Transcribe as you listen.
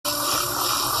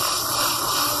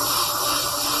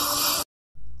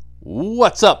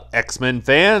What's up, X-Men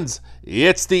fans?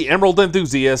 It's the Emerald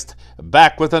Enthusiast,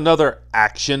 back with another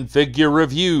action figure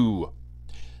review.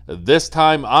 This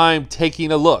time I'm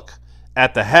taking a look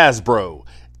at the Hasbro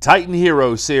Titan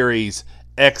Hero Series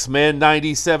X-Men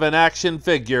 97 action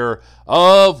figure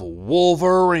of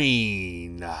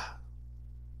Wolverine.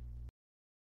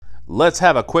 Let's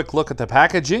have a quick look at the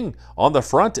packaging. On the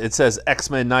front it says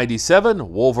X-Men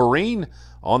 97 Wolverine.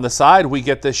 On the side we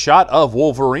get this shot of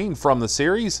Wolverine from the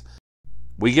series.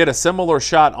 We get a similar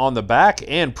shot on the back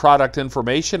and product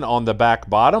information on the back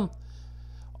bottom.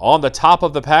 On the top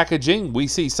of the packaging, we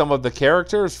see some of the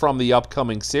characters from the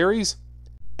upcoming series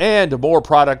and more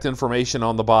product information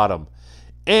on the bottom.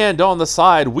 And on the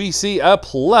side, we see a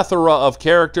plethora of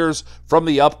characters from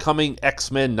the upcoming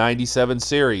X-Men 97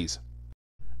 series.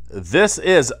 This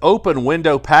is open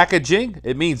window packaging.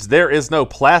 It means there is no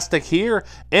plastic here,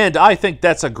 and I think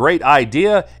that's a great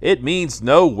idea. It means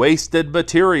no wasted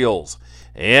materials.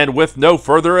 And with no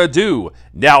further ado,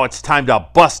 now it's time to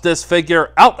bust this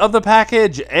figure out of the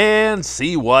package and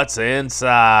see what's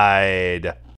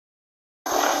inside.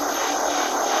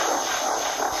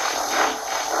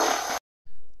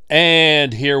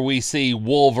 And here we see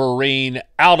Wolverine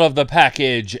out of the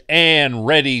package and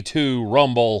ready to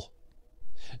rumble.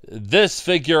 This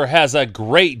figure has a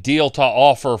great deal to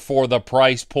offer for the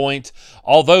price point,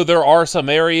 although there are some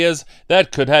areas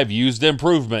that could have used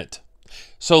improvement.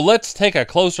 So let's take a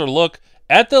closer look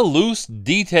at the loose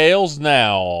details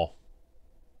now.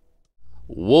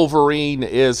 Wolverine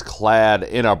is clad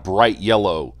in a bright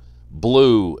yellow,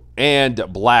 blue, and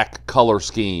black color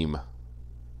scheme.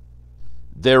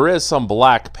 There is some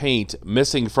black paint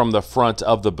missing from the front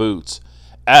of the boots,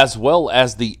 as well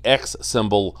as the X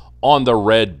symbol on the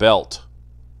red belt.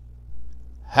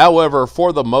 However,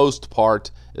 for the most part,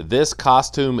 this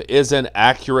costume is an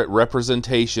accurate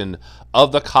representation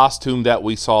of the costume that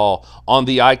we saw on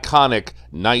the iconic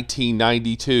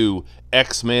 1992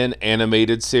 X-Men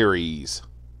animated series.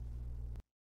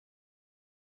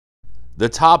 The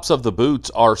tops of the boots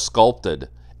are sculpted,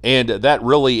 and that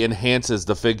really enhances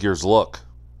the figure's look.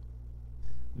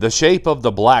 The shape of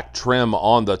the black trim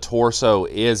on the torso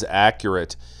is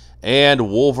accurate, and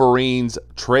Wolverine's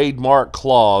trademark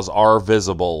claws are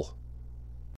visible.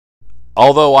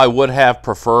 Although I would have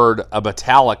preferred a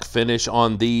metallic finish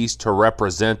on these to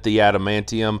represent the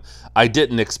adamantium, I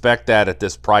didn't expect that at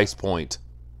this price point.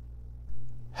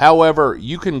 However,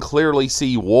 you can clearly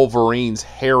see Wolverine's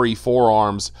hairy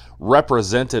forearms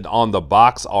represented on the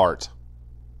box art.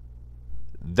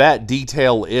 That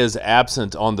detail is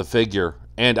absent on the figure,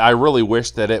 and I really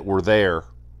wish that it were there.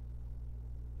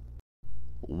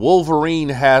 Wolverine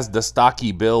has the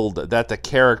stocky build that the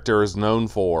character is known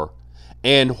for.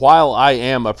 And while I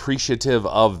am appreciative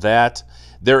of that,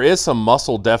 there is some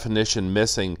muscle definition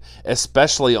missing,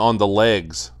 especially on the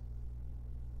legs.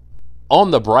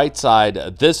 On the bright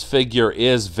side, this figure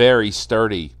is very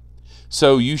sturdy,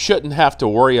 so you shouldn't have to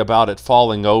worry about it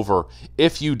falling over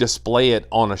if you display it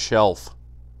on a shelf.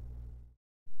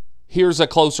 Here's a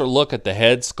closer look at the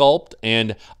head sculpt,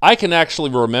 and I can actually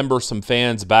remember some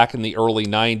fans back in the early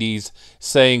 90s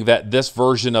saying that this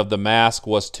version of the mask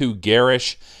was too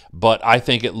garish, but I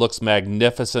think it looks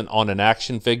magnificent on an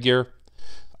action figure.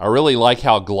 I really like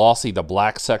how glossy the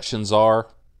black sections are.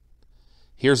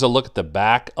 Here's a look at the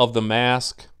back of the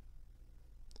mask.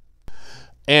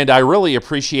 And I really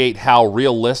appreciate how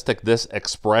realistic this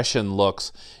expression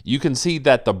looks. You can see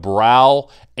that the brow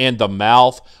and the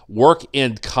mouth work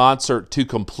in concert to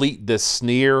complete this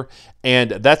sneer,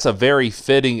 and that's a very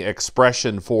fitting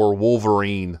expression for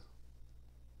Wolverine.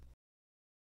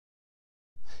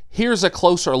 Here's a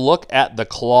closer look at the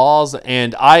claws,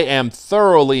 and I am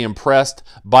thoroughly impressed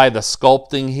by the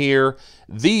sculpting here.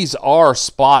 These are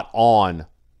spot on.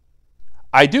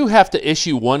 I do have to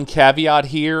issue one caveat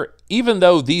here. Even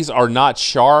though these are not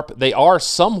sharp, they are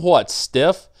somewhat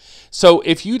stiff. So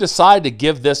if you decide to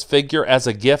give this figure as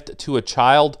a gift to a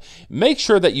child, make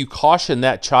sure that you caution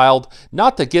that child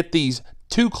not to get these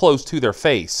too close to their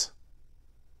face.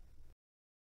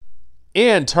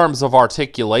 In terms of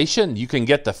articulation, you can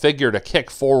get the figure to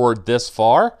kick forward this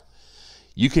far.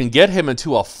 You can get him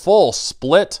into a full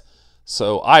split,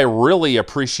 so I really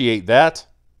appreciate that.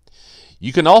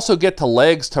 You can also get the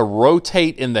legs to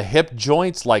rotate in the hip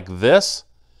joints like this,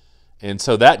 and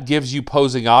so that gives you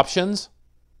posing options.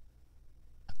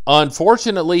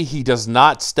 Unfortunately, he does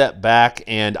not step back,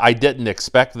 and I didn't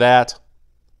expect that.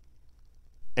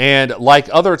 And like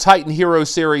other Titan Hero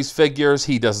series figures,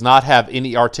 he does not have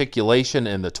any articulation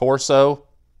in the torso.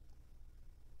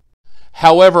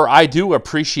 However, I do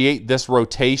appreciate this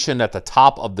rotation at the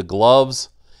top of the gloves.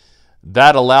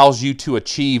 That allows you to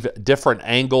achieve different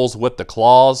angles with the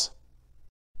claws.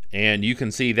 And you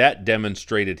can see that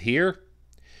demonstrated here.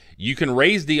 You can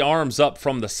raise the arms up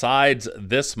from the sides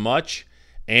this much,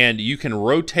 and you can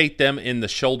rotate them in the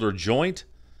shoulder joint.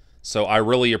 So I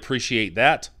really appreciate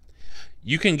that.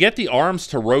 You can get the arms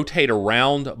to rotate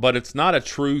around, but it's not a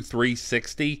true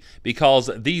 360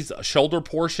 because these shoulder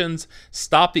portions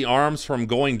stop the arms from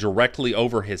going directly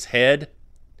over his head.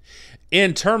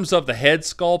 In terms of the head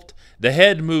sculpt, the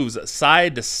head moves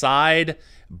side to side,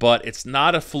 but it's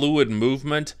not a fluid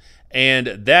movement, and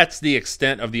that's the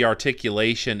extent of the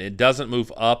articulation. It doesn't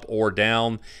move up or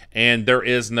down, and there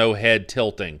is no head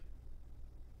tilting.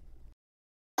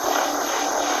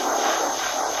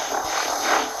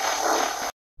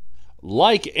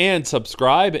 Like and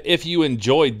subscribe if you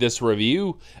enjoyed this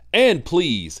review, and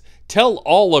please tell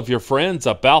all of your friends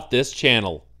about this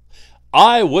channel.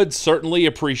 I would certainly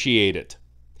appreciate it.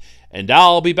 And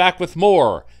I'll be back with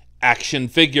more action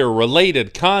figure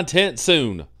related content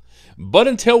soon. But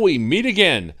until we meet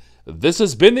again, this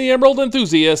has been the Emerald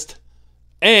Enthusiast,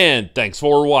 and thanks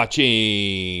for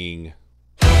watching.